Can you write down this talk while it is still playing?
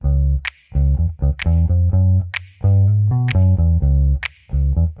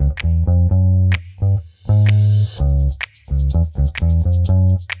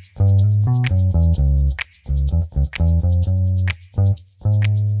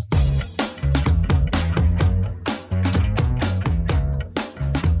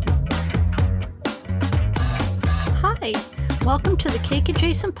welcome to the Cake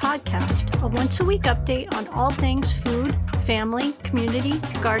Adjacent Podcast, a once-a-week update on all things food, family, community,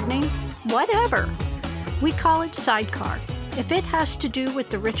 gardening, whatever. We call it SideCar. If it has to do with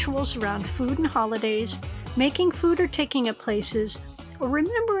the rituals around food and holidays, making food or taking it places, or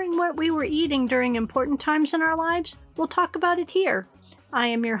remembering what we were eating during important times in our lives, we'll talk about it here. I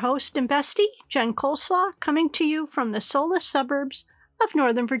am your host and bestie, Jen Coleslaw, coming to you from the soulless suburbs of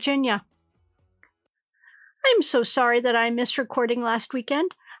Northern Virginia. I'm so sorry that I missed recording last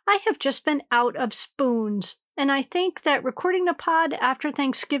weekend. I have just been out of spoons, and I think that recording the pod after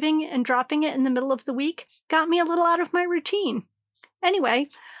Thanksgiving and dropping it in the middle of the week got me a little out of my routine. Anyway,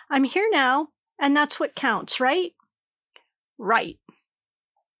 I'm here now, and that's what counts, right? Right.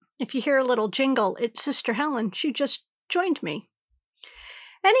 If you hear a little jingle, it's Sister Helen. She just joined me.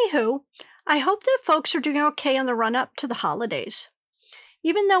 Anywho, I hope that folks are doing okay on the run-up to the holidays.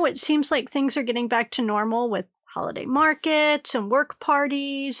 Even though it seems like things are getting back to normal with holiday markets and work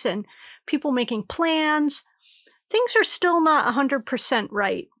parties and people making plans, things are still not 100%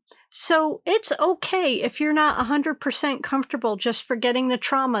 right. So it's okay if you're not 100% comfortable just forgetting the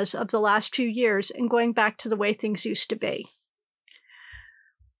traumas of the last few years and going back to the way things used to be.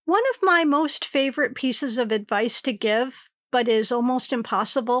 One of my most favorite pieces of advice to give, but is almost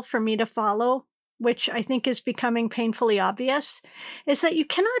impossible for me to follow, which I think is becoming painfully obvious, is that you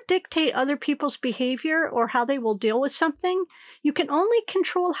cannot dictate other people's behavior or how they will deal with something. You can only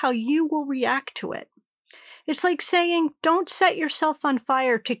control how you will react to it. It's like saying, don't set yourself on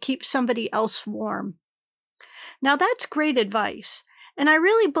fire to keep somebody else warm. Now that's great advice, and I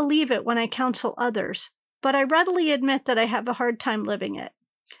really believe it when I counsel others, but I readily admit that I have a hard time living it.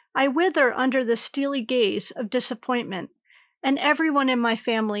 I wither under the steely gaze of disappointment, and everyone in my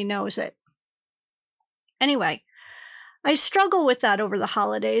family knows it. Anyway, I struggle with that over the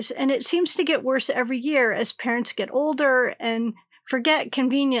holidays, and it seems to get worse every year as parents get older and forget,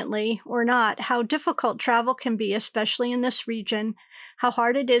 conveniently or not, how difficult travel can be, especially in this region, how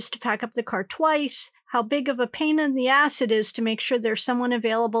hard it is to pack up the car twice, how big of a pain in the ass it is to make sure there's someone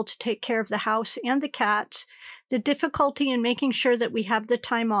available to take care of the house and the cats, the difficulty in making sure that we have the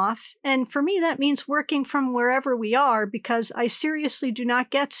time off. And for me, that means working from wherever we are, because I seriously do not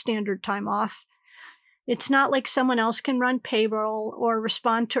get standard time off. It's not like someone else can run payroll or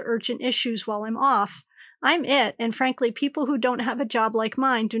respond to urgent issues while I'm off. I'm it, and frankly, people who don't have a job like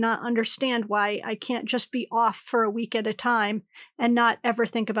mine do not understand why I can't just be off for a week at a time and not ever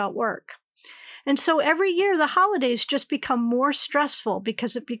think about work. And so every year, the holidays just become more stressful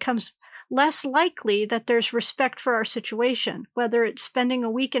because it becomes less likely that there's respect for our situation, whether it's spending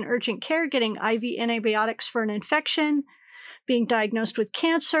a week in urgent care getting IV antibiotics for an infection, being diagnosed with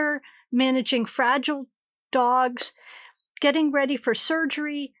cancer, managing fragile dogs, getting ready for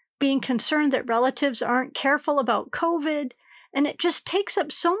surgery, being concerned that relatives aren't careful about COVID, and it just takes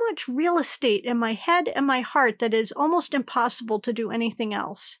up so much real estate in my head and my heart that it is almost impossible to do anything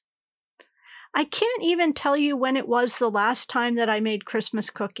else. I can't even tell you when it was the last time that I made Christmas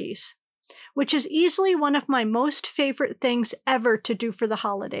cookies, which is easily one of my most favorite things ever to do for the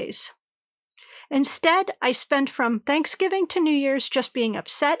holidays. Instead, I spend from Thanksgiving to New Year's just being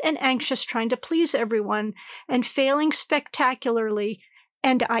upset and anxious trying to please everyone and failing spectacularly,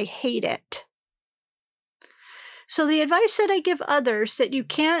 and I hate it. So the advice that I give others, that you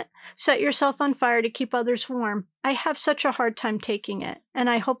can't set yourself on fire to keep others warm, I have such a hard time taking it, and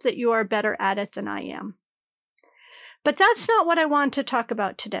I hope that you are better at it than I am. But that's not what I want to talk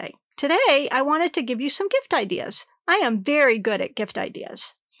about today. Today, I wanted to give you some gift ideas. I am very good at gift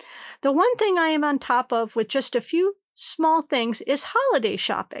ideas. The one thing I am on top of with just a few small things is holiday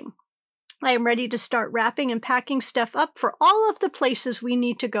shopping. I am ready to start wrapping and packing stuff up for all of the places we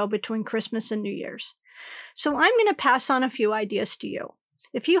need to go between Christmas and New Year's. So I'm going to pass on a few ideas to you.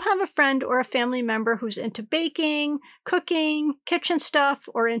 If you have a friend or a family member who's into baking, cooking, kitchen stuff,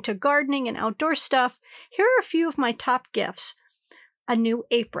 or into gardening and outdoor stuff, here are a few of my top gifts. A new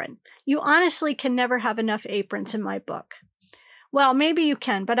apron. You honestly can never have enough aprons in my book. Well, maybe you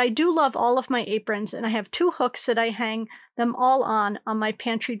can, but I do love all of my aprons, and I have 2 hooks that I hang them all on my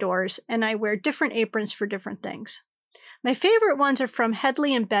pantry doors, and I wear different aprons for different things. My favorite ones are from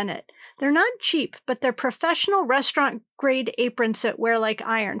Hedley and Bennett. They're not cheap, but they're professional restaurant-grade aprons that wear like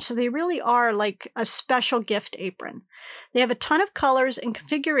iron, so they really are like a special gift apron. They have a ton of colors and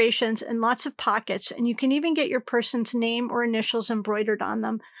configurations and lots of pockets, and you can even get your person's name or initials embroidered on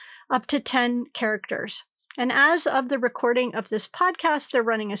them, up to 10 characters. And as of the recording of this podcast, they're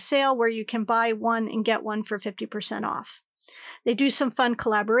running a sale where you can buy one and get one for 50% off. They do some fun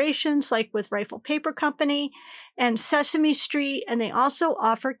collaborations like with Rifle Paper Company and Sesame Street, and they also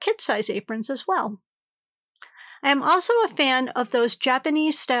offer kid-size aprons as well. I am also a fan of those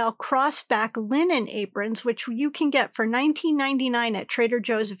Japanese-style cross-back linen aprons, which you can get for $19.99 at Trader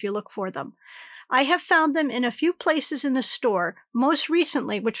Joe's if you look for them. I have found them in a few places in the store, most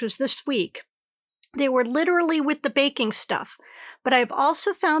recently, which was this week. They were literally with the baking stuff, but I've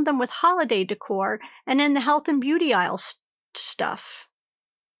also found them with holiday decor and in the health and beauty aisle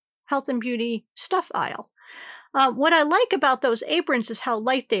health and beauty stuff aisle. What I like about those aprons is how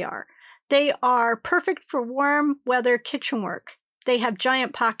light they are. They are perfect for warm weather kitchen work. They have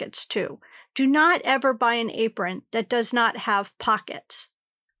giant pockets too. Do not ever buy an apron that does not have pockets.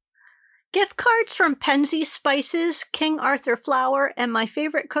 Gift cards from Penzeys Spices, King Arthur Flour, and my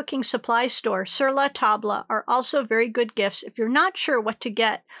favorite cooking supply store, Sur La Table, are also very good gifts if you're not sure what to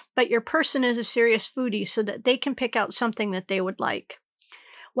get, but your person is a serious foodie so that they can pick out something that they would like.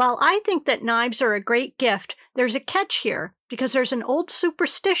 While I think that knives are a great gift, there's a catch here because there's an old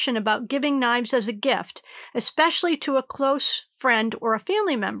superstition about giving knives as a gift, especially to a close friend or a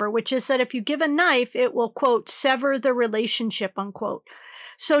family member, which is that if you give a knife, it will, quote, sever the relationship, unquote.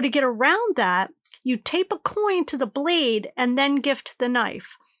 So to get around that, you tape a coin to the blade and then gift the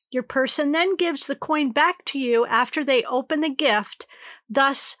knife. Your person then gives the coin back to you after they open the gift,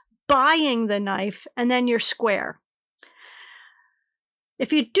 thus buying the knife, and then you're square.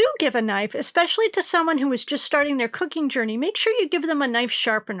 If you do give a knife, especially to someone who is just starting their cooking journey, make sure you give them a knife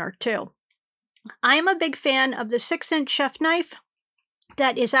sharpener too. I am a big fan of the 6-inch chef knife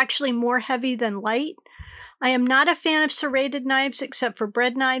that is actually more heavy than light. I am not a fan of serrated knives except for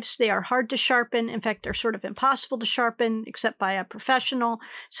bread knives. They are hard to sharpen. In fact, they're sort of impossible to sharpen except by a professional.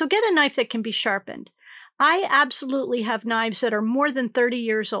 So get a knife that can be sharpened. I absolutely have knives that are more than 30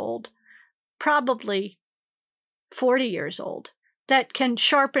 years old, probably 40 years old, that can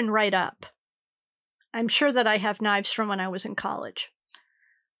sharpen right up. I'm sure that I have knives from when I was in college.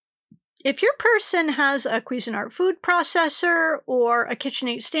 If your person has a Cuisinart food processor or a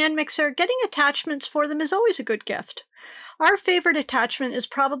KitchenAid stand mixer, getting attachments for them is always a good gift. Our favorite attachment is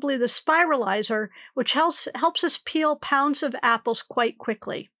probably the spiralizer, which helps us peel pounds of apples quite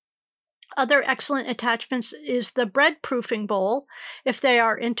quickly. Other excellent attachments is the bread proofing bowl, if they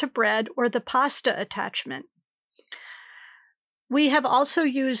are into bread, or the pasta attachment. We have also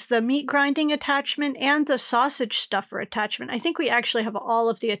used the meat grinding attachment and the sausage stuffer attachment. I think we actually have all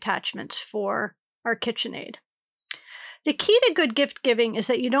of the attachments for our KitchenAid. The key to good gift giving is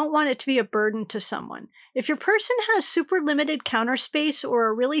that you don't want it to be a burden to someone. If your person has super limited counter space or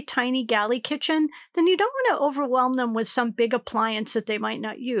a really tiny galley kitchen, then you don't want to overwhelm them with some big appliance that they might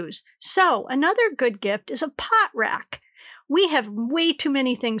not use. So another good gift is a pot rack. We have way too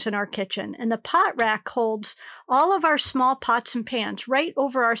many things in our kitchen, and the pot rack holds all of our small pots and pans right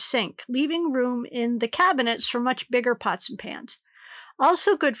over our sink, leaving room in the cabinets for much bigger pots and pans.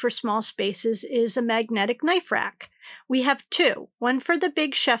 Also good for small spaces is a magnetic knife rack. We have two, one for the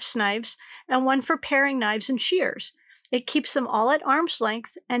big chef's knives and one for paring knives and shears. It keeps them all at arm's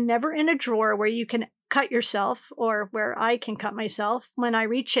length and never in a drawer where you can cut yourself, or where I can cut myself when I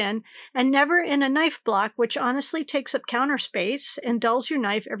reach in, and never in a knife block, which honestly takes up counter space and dulls your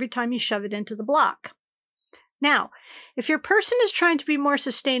knife every time you shove it into the block. Now, if your person is trying to be more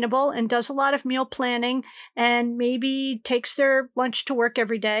sustainable and does a lot of meal planning and maybe takes their lunch to work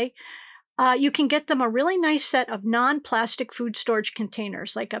every day, you can get them a really nice set of non-plastic food storage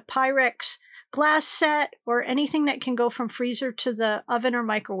containers, like a Pyrex glass set, or anything that can go from freezer to the oven or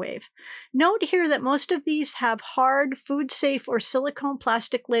microwave. Note here that most of these have hard, food-safe, or silicone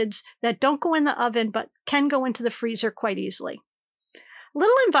plastic lids that don't go in the oven but can go into the freezer quite easily. A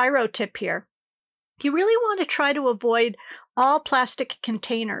little enviro tip here. You really want to try to avoid all plastic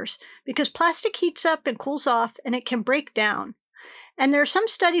containers because plastic heats up and cools off and it can break down. And there are some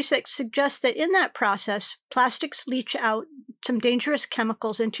studies that suggest that in that process, plastics leach out some dangerous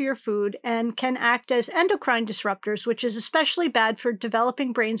chemicals into your food and can act as endocrine disruptors, which is especially bad for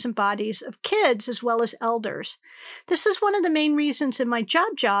developing brains and bodies of kids as well as elders. This is one of the main reasons in my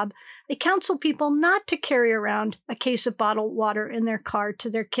job, I counsel people not to carry around a case of bottled water in their car to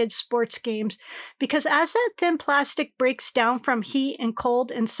their kids' sports games, because as that thin plastic breaks down from heat and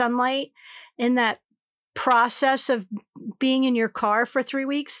cold and sunlight in that process of being in your car for 3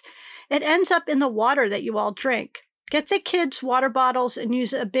 weeks, it ends up in the water that you all drink. Get the kids' water bottles and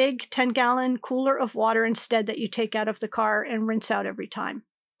use a big 10-gallon cooler of water instead that you take out of the car and rinse out every time.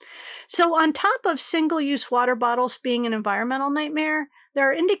 So on top of single-use water bottles being an environmental nightmare, there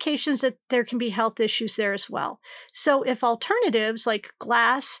are indications that there can be health issues there as well. So if alternatives like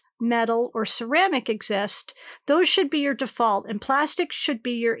glass, metal, or ceramic exist, those should be your default, and plastic should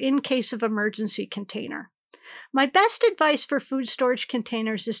be your in case of emergency container. My best advice for food storage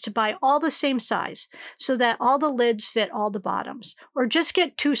containers is to buy all the same size so that all the lids fit all the bottoms, or just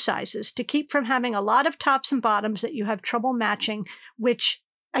get 2 sizes to keep from having a lot of tops and bottoms that you have trouble matching, which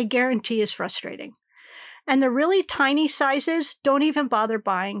I guarantee is frustrating. And the really tiny sizes, don't even bother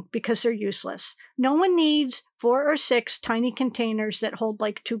buying because they're useless. No one needs 4 or 6 tiny containers that hold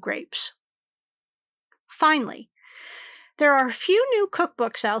like 2 grapes. Finally, there are a few new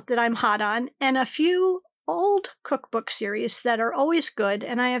cookbooks out that I'm hot on and a few old cookbook series that are always good.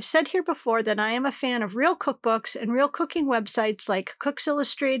 And I have said here before that I am a fan of real cookbooks and real cooking websites like Cooks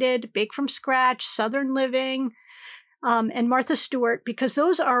Illustrated, Bake from Scratch, Southern Living, and Martha Stewart, because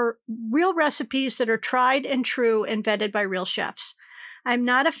those are real recipes that are tried and true and vetted by real chefs. I'm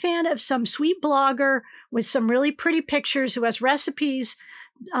not a fan of some sweet blogger with some really pretty pictures who has recipes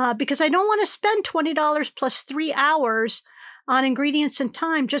because I don't want to spend $20 plus 3 hours on ingredients and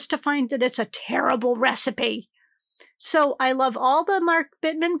time just to find that it's a terrible recipe. So I love all the Mark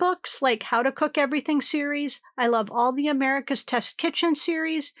Bittman books, like How to Cook Everything series. I love all the America's Test Kitchen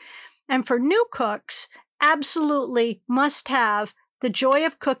series. And for new cooks, absolutely must have The Joy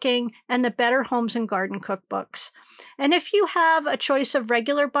of Cooking and the Better Homes and Garden cookbooks. And if you have a choice of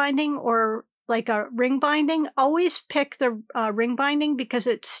regular binding or like a ring binding, always pick the ring binding because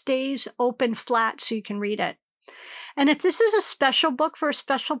it stays open flat so you can read it. And if this is a special book for a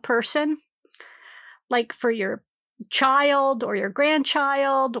special person, like for your child or your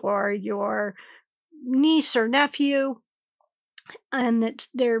grandchild or your niece or nephew, and that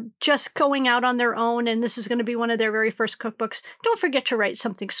they're just going out on their own, and this is going to be one of their very first cookbooks, don't forget to write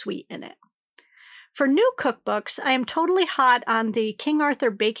something sweet in it. For new cookbooks, I am totally hot on the King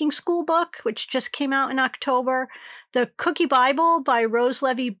Arthur Baking School book, which just came out in October, the Cookie Bible by Rose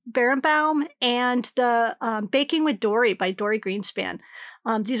Levy Berenbaum, and the Baking with Dory by Dory Greenspan.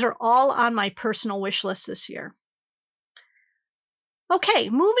 These are all on my personal wish list this year. Okay,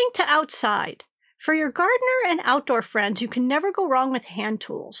 moving to outside. For your gardener and outdoor friends, you can never go wrong with hand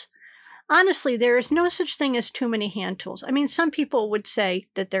tools. Honestly, there is no such thing as too many hand tools. I mean, some people would say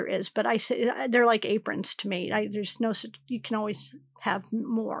that there is, but I say they're like aprons to me. There's no such, you can always have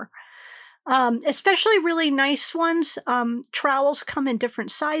more. Especially really nice ones. Trowels come in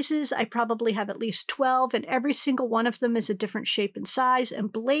different sizes. I probably have at least 12, and every single one of them is a different shape and size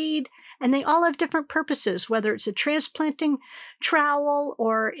and blade, and they all have different purposes, whether it's a transplanting trowel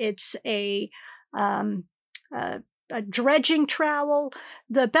or it's a dredging trowel.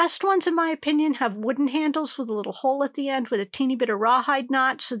 The best ones, in my opinion, have wooden handles with a little hole at the end with a teeny bit of rawhide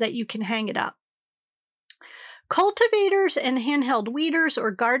knot so that you can hang it up. Cultivators and handheld weeders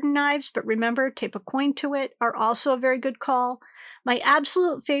or garden knives, but remember, tape a coin to it, are also a very good call. My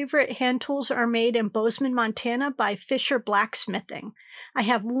absolute favorite hand tools are made in Bozeman, Montana by Fisher Blacksmithing. I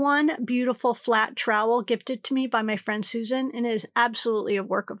have one beautiful flat trowel gifted to me by my friend Susan, and it is absolutely a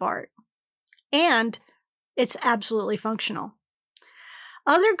work of art. And it's absolutely functional.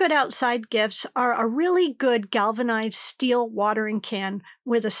 Other good outside gifts are a really good galvanized steel watering can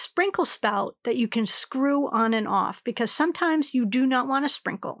with a sprinkle spout that you can screw on and off, because sometimes you do not want to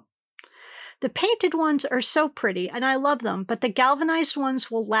sprinkle. The painted ones are so pretty, and I love them, but the galvanized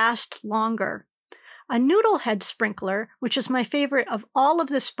ones will last longer. A noodle head sprinkler, which is my favorite of all of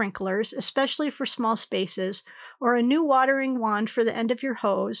the sprinklers, especially for small spaces, or a new watering wand for the end of your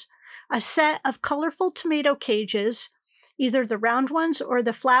hose, a set of colorful tomato cages, either the round ones or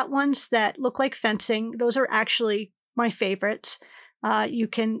the flat ones that look like fencing. Those are actually my favorites. You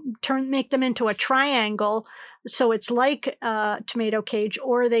can make them into a triangle, so it's like a tomato cage,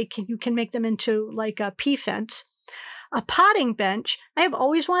 or you can make them into like a pea fence. A potting bench. I have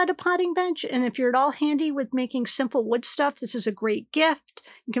always wanted a potting bench, and if you're at all handy with making simple wood stuff, this is a great gift.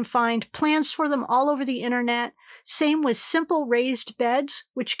 You can find plans for them all over the internet. Same with simple raised beds,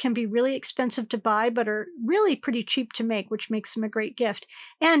 which can be really expensive to buy, but are really pretty cheap to make, which makes them a great gift.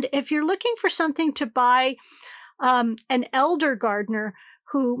 And if you're looking for something to buy an elder gardener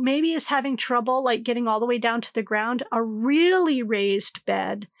who maybe is having trouble like getting all the way down to the ground, a really raised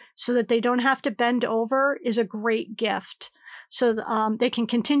bed so that they don't have to bend over is a great gift. So they can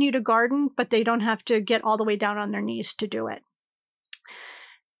continue to garden, but they don't have to get all the way down on their knees to do it.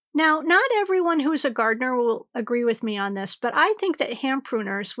 Now, not everyone who's a gardener will agree with me on this, but I think that hand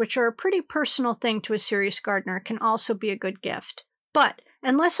pruners, which are a pretty personal thing to a serious gardener, can also be a good gift. But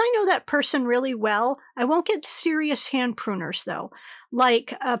unless I know that person really well, I won't get serious hand pruners, though,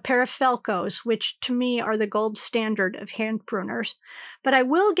 like a pair of Felcos, which to me are the gold standard of hand pruners. But I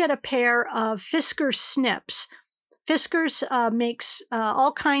will get a pair of Fiskars snips. Fiskars makes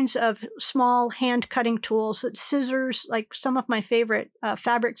all kinds of small hand cutting tools, scissors, like some of my favorite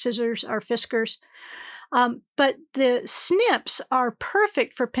fabric scissors are Fiskars. But the snips are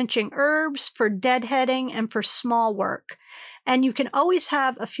perfect for pinching herbs, for deadheading, and for small work. And you can always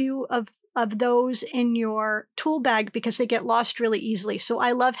have a few of those in your tool bag because they get lost really easily. So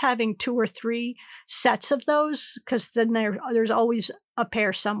I love having 2 or 3 sets of those because then there's always a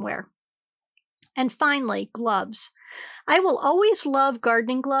pair somewhere. And finally, gloves. I will always love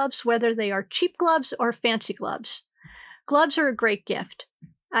gardening gloves, whether they are cheap gloves or fancy gloves. Gloves are a great gift.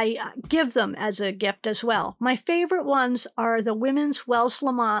 I give them as a gift as well. My favorite ones are the women's Wells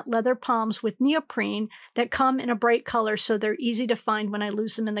Lamont leather palms with neoprene that come in a bright color so they're easy to find when I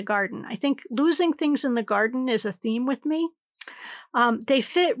lose them in the garden. I think losing things in the garden is a theme with me. They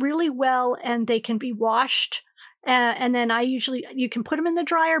fit really well and they can be washed. And then you can put them in the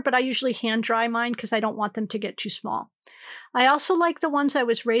dryer, but I usually hand dry mine because I don't want them to get too small. I also like the ones I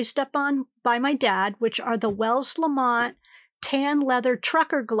was raised up on by my dad, which are the Wells Lamont tan leather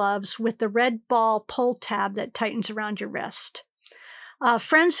trucker gloves with the red ball pull tab that tightens around your wrist.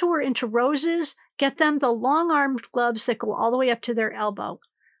 Friends who are into roses, get them the long-armed gloves that go all the way up to their elbow.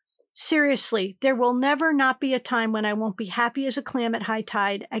 Seriously, there will never not be a time when I won't be happy as a clam at high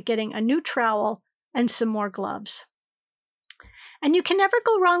tide at getting a new trowel and some more gloves. And you can never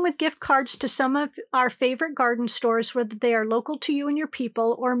go wrong with gift cards to some of our favorite garden stores, whether they are local to you and your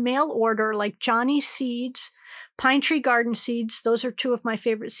people or mail order like Johnny Seeds, Pine Tree Garden Seeds. Those are 2 of my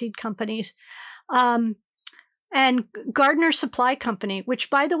favorite seed companies. And Gardener Supply Company, which,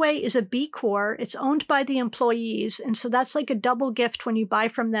 by the way, is a B Corp. It's owned by the employees. And so that's like a double gift when you buy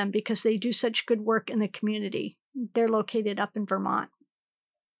from them because they do such good work in the community. They're located up in Vermont.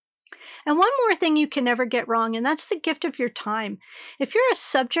 And one more thing you can never get wrong, and that's the gift of your time. If you're a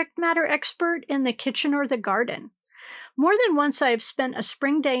subject matter expert in the kitchen or the garden, more than once I have spent a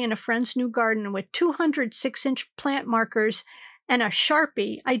spring day in a friend's new garden with 200 6-inch plant markers and a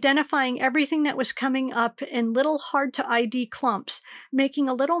Sharpie identifying everything that was coming up in little hard-to-ID clumps, making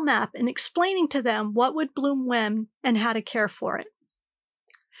a little map and explaining to them what would bloom when and how to care for it.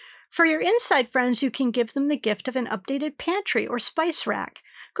 For your inside friends, you can give them the gift of an updated pantry or spice rack.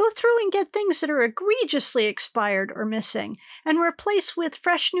 Go through and get things that are egregiously expired or missing, and replace with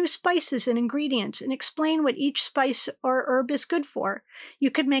fresh new spices and ingredients, and explain what each spice or herb is good for.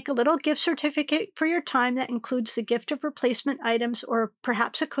 You could make a little gift certificate for your time that includes the gift of replacement items, or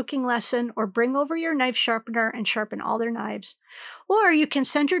perhaps a cooking lesson, or bring over your knife sharpener and sharpen all their knives. Or you can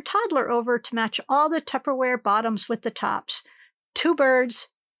send your toddler over to match all the Tupperware bottoms with the tops. 2 birds,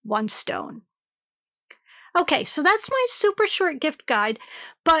 1 stone. Okay, so that's my super short gift guide,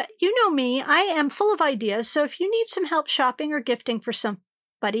 but you know me, I am full of ideas, so if you need some help shopping or gifting for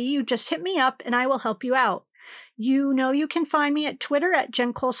somebody, you just hit me up and I will help you out. You know you can find me at Twitter at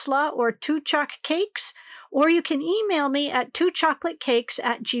Jen Coleslaw or 2ChalkCakes, or you can email me at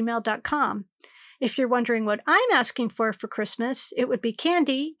 2chocolatecakes@gmail.com. If you're wondering what I'm asking for Christmas, it would be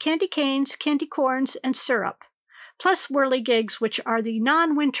candy, candy canes, candy corns, and syrup, plus whirligigs, which are the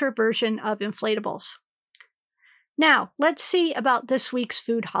non-winter version of inflatables. Now, let's see about this week's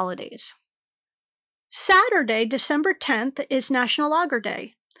food holidays. Saturday, December 10th, is National Lager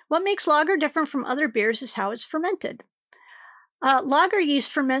Day. What makes lager different from other beers is how it's fermented. Lager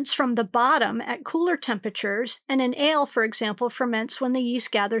yeast ferments from the bottom at cooler temperatures, and an ale, for example, ferments when the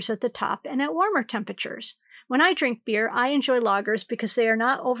yeast gathers at the top and at warmer temperatures. When I drink beer, I enjoy lagers because they are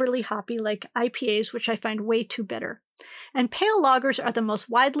not overly hoppy like IPAs, which I find way too bitter. And pale lagers are the most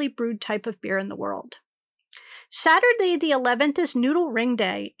widely brewed type of beer in the world. Saturday the 11th is Noodle Ring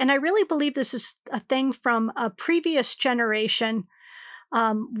Day, and I really believe this is a thing from a previous generation,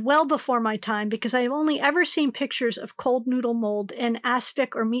 well before my time, because I have only ever seen pictures of cold noodle mold in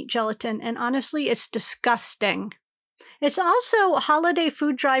aspic or meat gelatin, and honestly, it's disgusting. It's also a holiday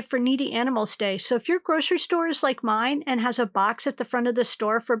food drive for Needy Animals Day, so if your grocery store is like mine and has a box at the front of the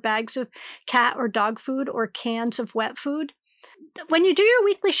store for bags of cat or dog food or cans of wet food, when you do your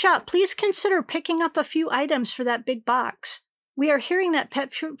weekly shop, please consider picking up a few items for that big box. We are hearing that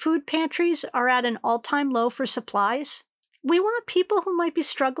pet food pantries are at an all-time low for supplies. We want people who might be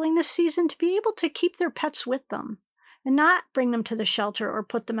struggling this season to be able to keep their pets with them and not bring them to the shelter or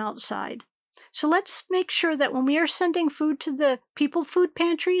put them outside. So let's make sure that when we are sending food to the people food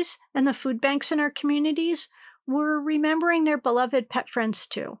pantries and the food banks in our communities, we're remembering their beloved pet friends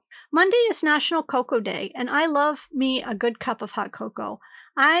too. Monday is National Cocoa Day, and I love me a good cup of hot cocoa.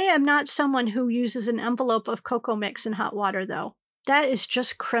 I am not someone who uses an envelope of cocoa mix in hot water, though. That is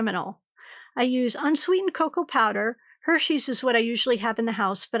just criminal. I use unsweetened cocoa powder. Hershey's is what I usually have in the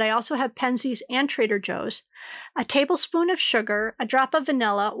house, but I also have Penzeys and Trader Joe's, a tablespoon of sugar, a drop of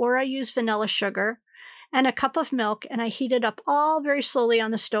vanilla, or I use vanilla sugar, and a cup of milk, and I heat it up all very slowly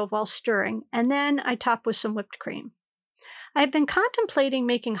on the stove while stirring, and then I top with some whipped cream. I have been contemplating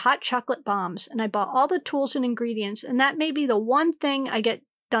making hot chocolate bombs, and I bought all the tools and ingredients, and that may be the one thing I get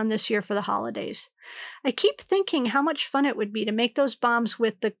done this year for the holidays. I keep thinking how much fun it would be to make those bombs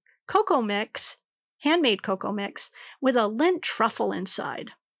with the cocoa mix, handmade cocoa mix, with a Lindt truffle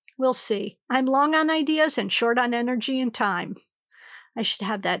inside. We'll see. I'm long on ideas and short on energy and time. I should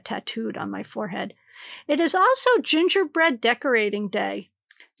have that tattooed on my forehead. It is also gingerbread decorating day.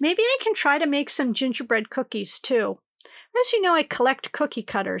 Maybe I can try to make some gingerbread cookies too. As you know, I collect cookie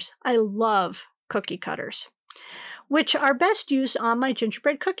cutters. I love cookie cutters, which are best used on my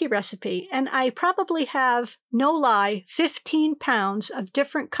gingerbread cookie recipe. And I probably have, no lie, 15 pounds of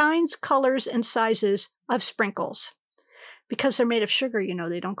different kinds, colors, and sizes of sprinkles. Because they're made of sugar, you know,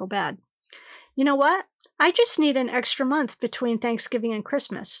 they don't go bad. You know what? I just need an extra month between Thanksgiving and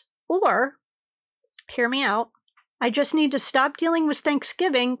Christmas. Or, hear me out, I just need to stop dealing with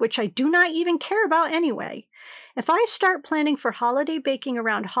Thanksgiving, which I do not even care about anyway. If I start planning for holiday baking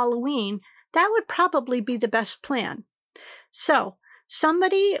around Halloween, that would probably be the best plan. So,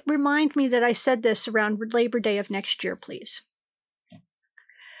 somebody remind me that I said this around Labor Day of next year, please.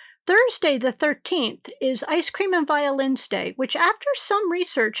 Thursday, the 13th, is Ice Cream and Violins Day, which after some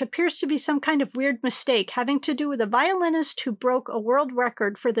research appears to be some kind of weird mistake having to do with a violinist who broke a world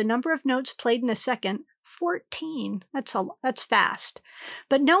record for the number of notes played in a second. 14. That's fast.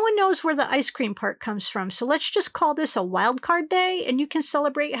 But no one knows where the ice cream part comes from, so let's just call this a wild card day, and you can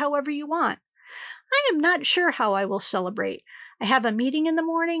celebrate however you want. I am not sure how I will celebrate. I have a meeting in the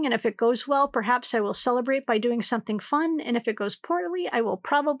morning, and if it goes well, perhaps I will celebrate by doing something fun, and if it goes poorly, I will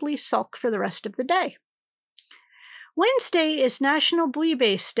probably sulk for the rest of the day. Wednesday is National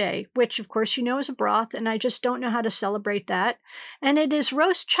Bouillabaisse Day, which of course you know is a broth, and I just don't know how to celebrate that. And it is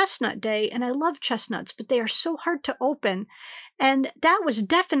Roast Chestnut Day, and I love chestnuts, but they are so hard to open. And that was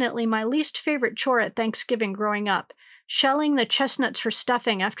definitely my least favorite chore at Thanksgiving growing up, shelling the chestnuts for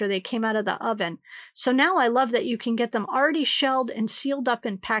stuffing after they came out of the oven. So now I love that you can get them already shelled and sealed up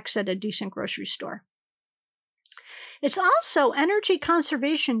in packs at a decent grocery store. It's also Energy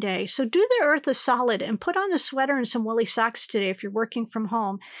Conservation Day, so do the earth a solid and put on a sweater and some woolly socks today if you're working from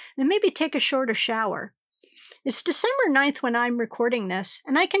home, and maybe take a shorter shower. It's December 9th when I'm recording this,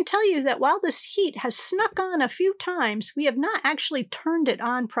 and I can tell you that while this heat has snuck on a few times, we have not actually turned it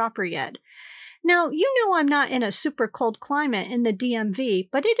on proper yet. Now, you know I'm not in a super cold climate in the DMV,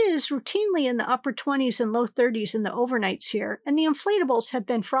 but it is routinely in the upper 20s and low 30s in the overnights here, and the inflatables have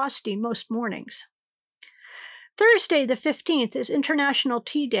been frosty most mornings. Thursday, the 15th, is International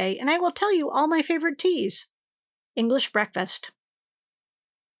Tea Day, and I will tell you all my favorite teas. English breakfast.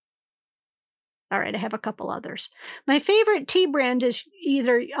 All right, I have a couple others. My favorite tea brand is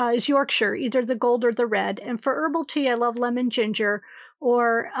Yorkshire, either the gold or the red. And for herbal tea, I love lemon ginger,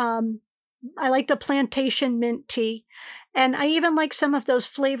 or I like the plantation mint tea. And I even like some of those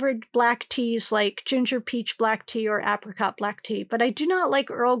flavored black teas like ginger peach black tea or apricot black tea. But I do not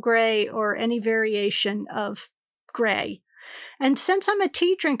like Earl Grey or any variation of gray. And since I'm a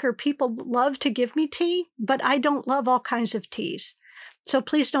tea drinker, people love to give me tea, but I don't love all kinds of teas. So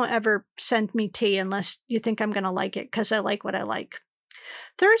please don't ever send me tea unless you think I'm going to like it, because I like what I like.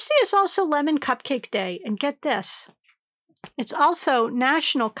 Thursday is also Lemon Cupcake Day, and get this, it's also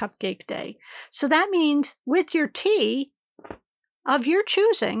National Cupcake Day. So that means with your tea of your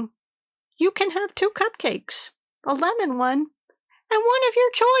choosing, you can have 2 cupcakes, a lemon one and one of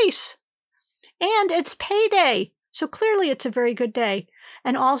your choice. And it's payday, so clearly it's a very good day.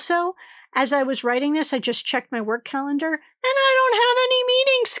 And also, as I was writing this, I just checked my work calendar, and I don't have any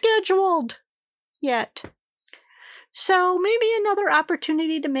meetings scheduled yet. So maybe another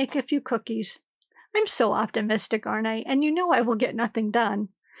opportunity to make a few cookies. I'm so optimistic, aren't I? And you know I will get nothing done.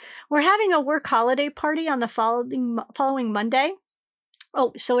 We're having a work holiday party on the following Monday.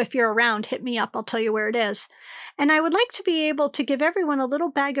 Oh, so if you're around, hit me up. I'll tell you where it is. And I would like to be able to give everyone a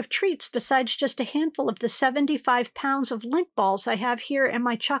little bag of treats besides just a handful of the 75 pounds of Lindt balls I have here in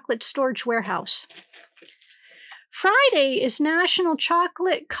my chocolate storage warehouse. Friday is National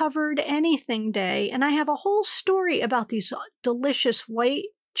Chocolate Covered Anything Day, and I have a whole story about these delicious white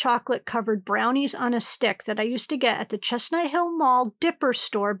chocolate-covered brownies on a stick that I used to get at the Chestnut Hill Mall Dipper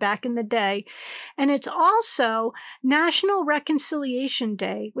store back in the day. And it's also National Reconciliation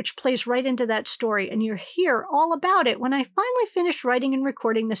Day, which plays right into that story, and you'll hear all about it when I finally finish writing and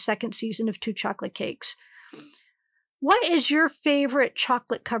recording the 2nd season of 2 Chocolate Cakes. What is your favorite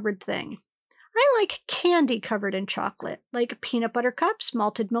chocolate-covered thing? I like candy covered in chocolate, like peanut butter cups,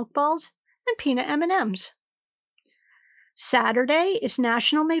 malted milk balls, and peanut M&Ms. Saturday is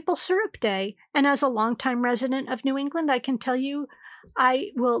National Maple Syrup Day, and as a longtime resident of New England, I can tell you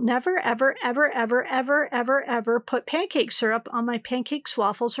I will never, ever, ever, ever, ever, ever, ever put pancake syrup on my pancakes,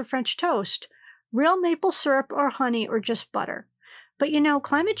 waffles, or French toast. Real maple syrup or honey or just butter. But you know,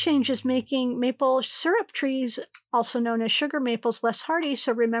 climate change is making maple syrup trees, also known as sugar maples, less hardy,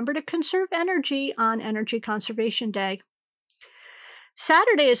 so remember to conserve energy on Energy Conservation Day.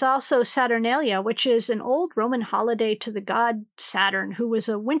 Saturday is also Saturnalia, which is an old Roman holiday to the god Saturn, who was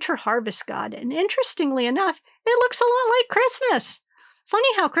a winter harvest god. And interestingly enough, it looks a lot like Christmas. Funny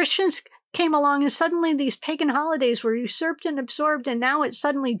how Christians came along and suddenly these pagan holidays were usurped and absorbed, and now it's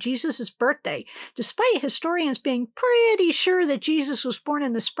suddenly Jesus' birthday, despite historians being pretty sure that Jesus was born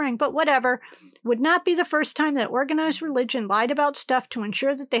in the spring. But whatever, would not be the first time that organized religion lied about stuff to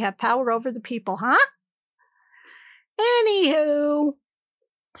ensure that they have power over the people, huh? Anywho,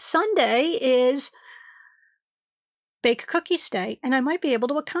 Sunday is Bake Cookies Day, and I might be able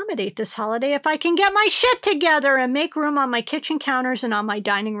to accommodate this holiday if I can get my shit together and make room on my kitchen counters and on my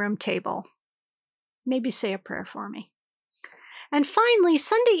dining room table. Maybe say a prayer for me. And finally,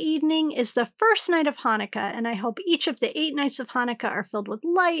 Sunday evening is the first night of Hanukkah, and I hope each of the 8 nights of Hanukkah are filled with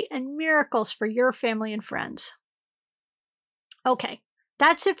light and miracles for your family and friends. Okay.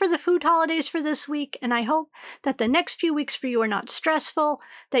 That's it for the food holidays for this week, and I hope that the next few weeks for you are not stressful,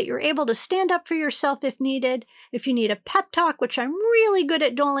 that you're able to stand up for yourself if needed. If you need a pep talk, which I'm really good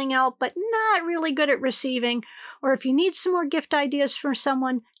at doling out, but not really good at receiving, or if you need some more gift ideas for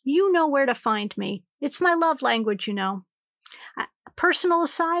someone, you know where to find me. It's my love language, you know. Personal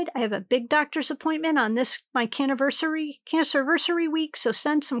aside, I have a big doctor's appointment on this, my cancerversary week, so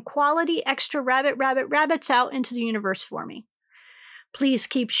send some quality extra rabbits out into the universe for me. Please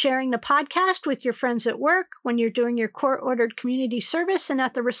keep sharing the podcast with your friends at work, when you're doing your court-ordered community service, and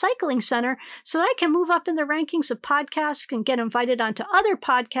at the recycling center, so that I can move up in the rankings of podcasts and get invited onto other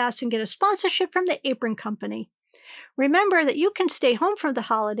podcasts and get a sponsorship from the Apron Company. Remember that you can stay home for the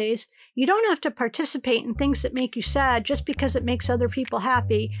holidays. You don't have to participate in things that make you sad just because it makes other people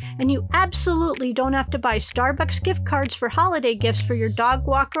happy. And you absolutely don't have to buy Starbucks gift cards for holiday gifts for your dog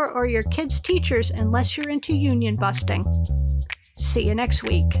walker or your kids' teachers unless you're into union busting. See you next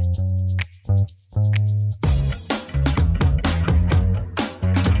week.